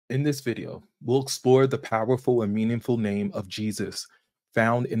In this video, we'll explore the powerful and meaningful name of Jesus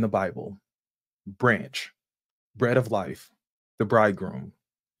found in the Bible: branch, bread of life, the bridegroom.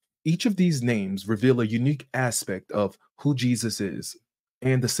 Each of these names reveal a unique aspect of who Jesus is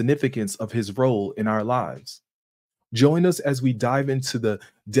and the significance of his role in our lives. Join us as we dive into the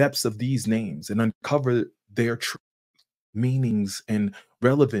depths of these names and uncover their true meanings and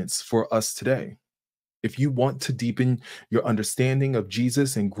relevance for us today. If you want to deepen your understanding of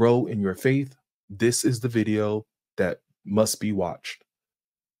Jesus and grow in your faith, this is the video that must be watched.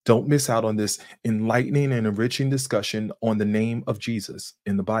 Don't miss out on this enlightening and enriching discussion on the name of Jesus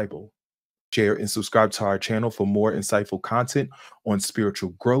in the Bible. Share and subscribe to our channel for more insightful content on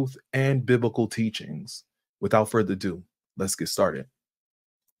spiritual growth and biblical teachings. Without further ado, let's get started.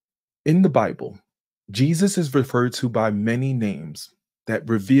 In the Bible, Jesus is referred to by many names that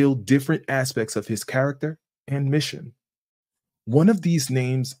reveal different aspects of his character and mission. One of these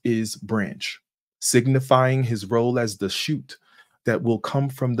names is branch, signifying his role as the shoot that will come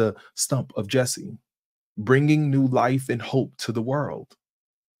from the stump of Jesse, bringing new life and hope to the world.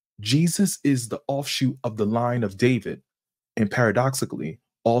 Jesus is the offshoot of the line of David, and paradoxically,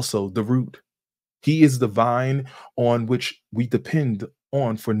 also the root. He is the vine on which we depend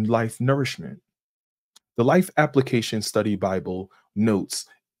on for life nourishment. The Life Application Study Bible notes,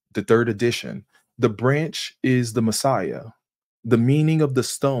 the third edition, the branch is the Messiah. The meaning of the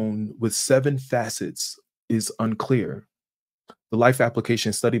stone with 7 facets is unclear. The Life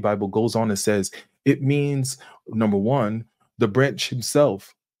Application Study Bible goes on and says it means, number 1, the branch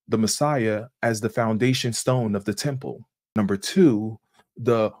himself, the Messiah, as the foundation stone of the temple. Number 2,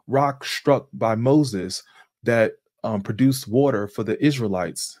 the rock struck by Moses that produced water for the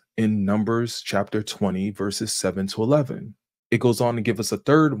Israelites in Numbers chapter 20, verses 7 to 11. It goes on to give us a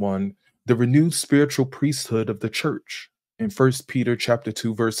third one, the renewed spiritual priesthood of the church in 1 Peter chapter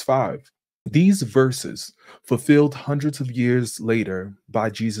 2, verse 5. These verses, fulfilled hundreds of years later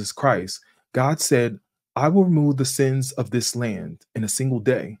by Jesus Christ, God said, I will remove the sins of this land in a single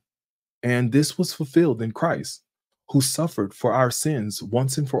day. And this was fulfilled in Christ, who suffered for our sins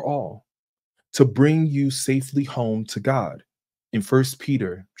once and for all, to bring you safely home to God in 1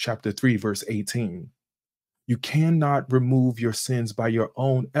 Peter chapter 3, verse 18. You cannot remove your sins by your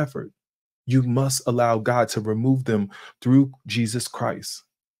own effort. You must allow God to remove them through Jesus Christ.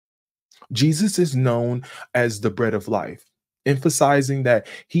 Jesus is known as the bread of life, emphasizing that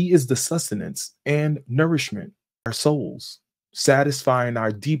he is the sustenance and nourishment of our souls, satisfying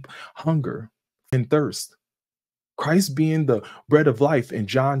our deep hunger and thirst. Christ being the bread of life in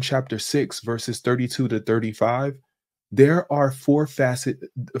John chapter 6, verses 32 to 35, there are 4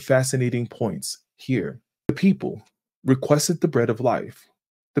 fascinating points here. The people requested the bread of life.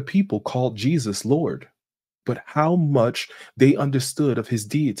 The people called Jesus Lord. But how much they understood of his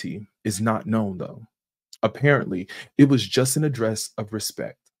deity is not known, though. Apparently, it was just an address of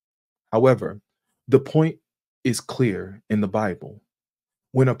respect. However, the point is clear in the Bible.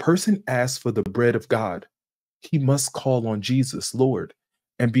 When a person asks for the bread of God, he must call on Jesus, Lord,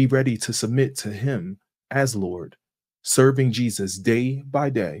 and be ready to submit to him as Lord, serving Jesus day by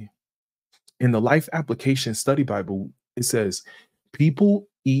day. In the Life Application Study Bible, it says, people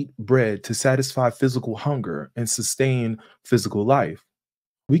eat bread to satisfy physical hunger and sustain physical life.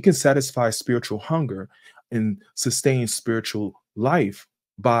 We can satisfy spiritual hunger and sustain spiritual life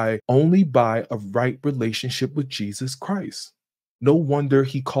only by a right relationship with Jesus Christ. No wonder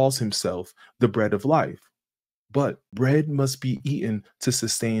he calls himself the bread of life. But bread must be eaten to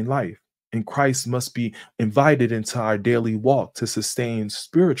sustain life, and Christ must be invited into our daily walk to sustain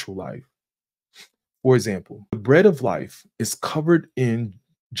spiritual life. For example, the bread of life is covered in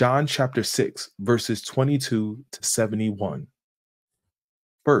John chapter 6, verses 22 to 71.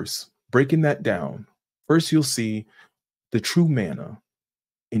 First, breaking that down, first you'll see the true manna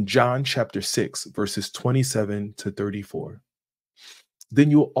in John chapter 6, verses 27 to 34. Then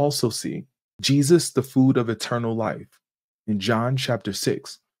you'll also see Jesus, the food of eternal life, in John chapter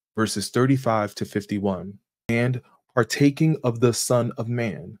 6, verses 35 to 51, and partaking of the Son of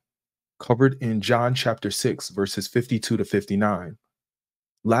Man, covered in John chapter 6, verses 52 to 59.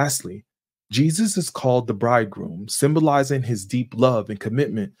 Lastly, Jesus is called the bridegroom, symbolizing his deep love and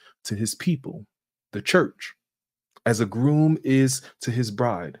commitment to his people, the church, as a groom is to his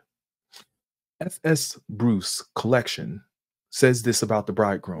bride. F.S. Bruce Collection says this about the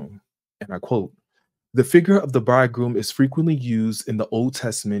bridegroom, and I quote, "The figure of the bridegroom is frequently used in the Old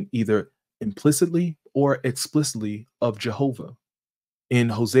Testament either implicitly or explicitly of Jehovah. In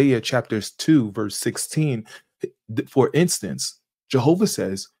Hosea chapters 2, verse 16, for instance, Jehovah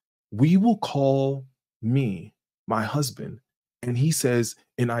says, 'We will call me my husband, And he says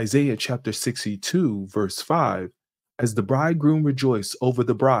in Isaiah chapter 62, verse 5, as the bridegroom rejoiced over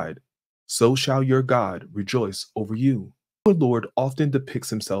the bride, so shall your God rejoice over you. The Lord often depicts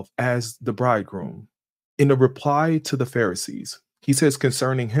himself as the bridegroom. In a reply to the Pharisees, he says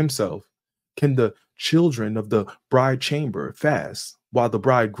concerning himself, can the children of the bride chamber fast while the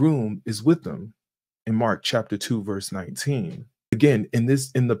bridegroom is with them? In Mark chapter 2, verse 19. Again, in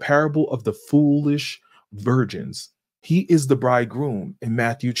the parable of the foolish virgins, he is the bridegroom in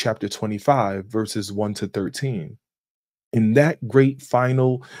Matthew chapter 25, verses 1 to 13. In that great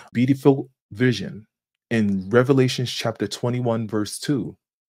final beautiful vision in Revelation chapter 21, verse 2,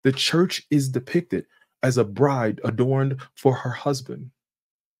 the church is depicted as a bride adorned for her husband.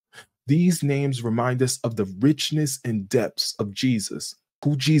 These names remind us of the richness and depths of Jesus,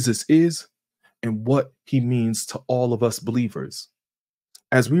 who Jesus is, and what he means to all of us believers.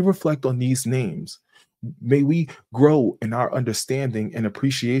 As we reflect on these names, may we grow in our understanding and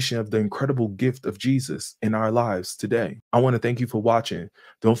appreciation of the incredible gift of Jesus in our lives today. I want to thank you for watching.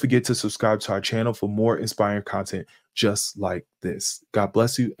 Don't forget to subscribe to our channel for more inspiring content just like this. God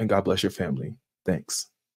bless you and God bless your family. Thanks.